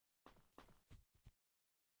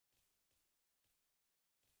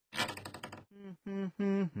Hey,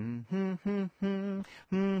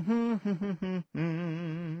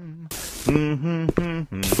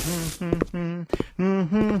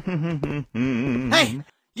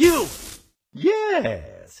 you!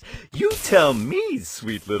 Yes, you tell me,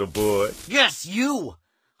 sweet little boy. Yes, you!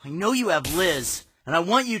 I know you have Liz, and I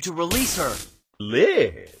want you to release her.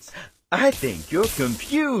 Liz, I think you're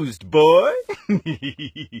confused, boy.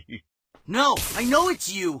 No, I know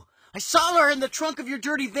it's you. I saw her in the trunk of your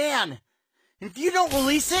dirty van. And if you don't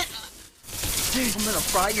release it, I'm gonna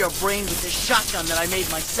fry your brain with this shotgun that I made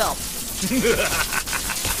myself. Do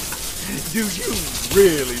you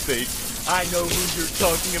really think I know who you're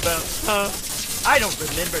talking about, huh? I don't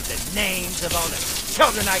remember the names of all the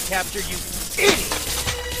children I captured, you idiot!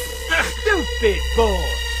 Stupid boy!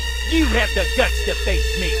 You have the guts to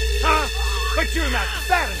face me, huh? But you're not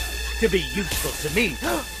fat enough to be useful to me.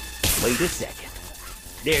 Wait a second.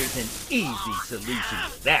 There's an easy solution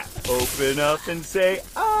to that. Open up and say,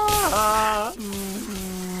 ah.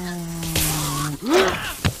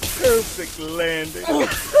 Perfect landing. What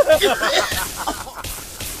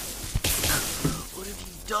have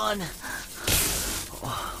you done?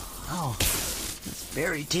 Oh, it's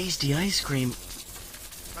very tasty ice cream.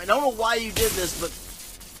 I don't know why you did this, but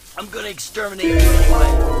I'm gonna exterminate you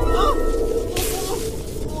anyway.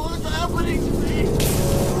 What's happening to me?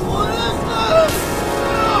 What is this?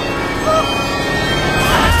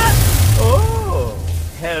 Oh,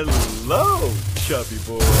 hello, chubby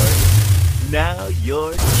boy. Now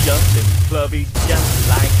you're jumping, clubby, just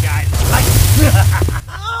like I like.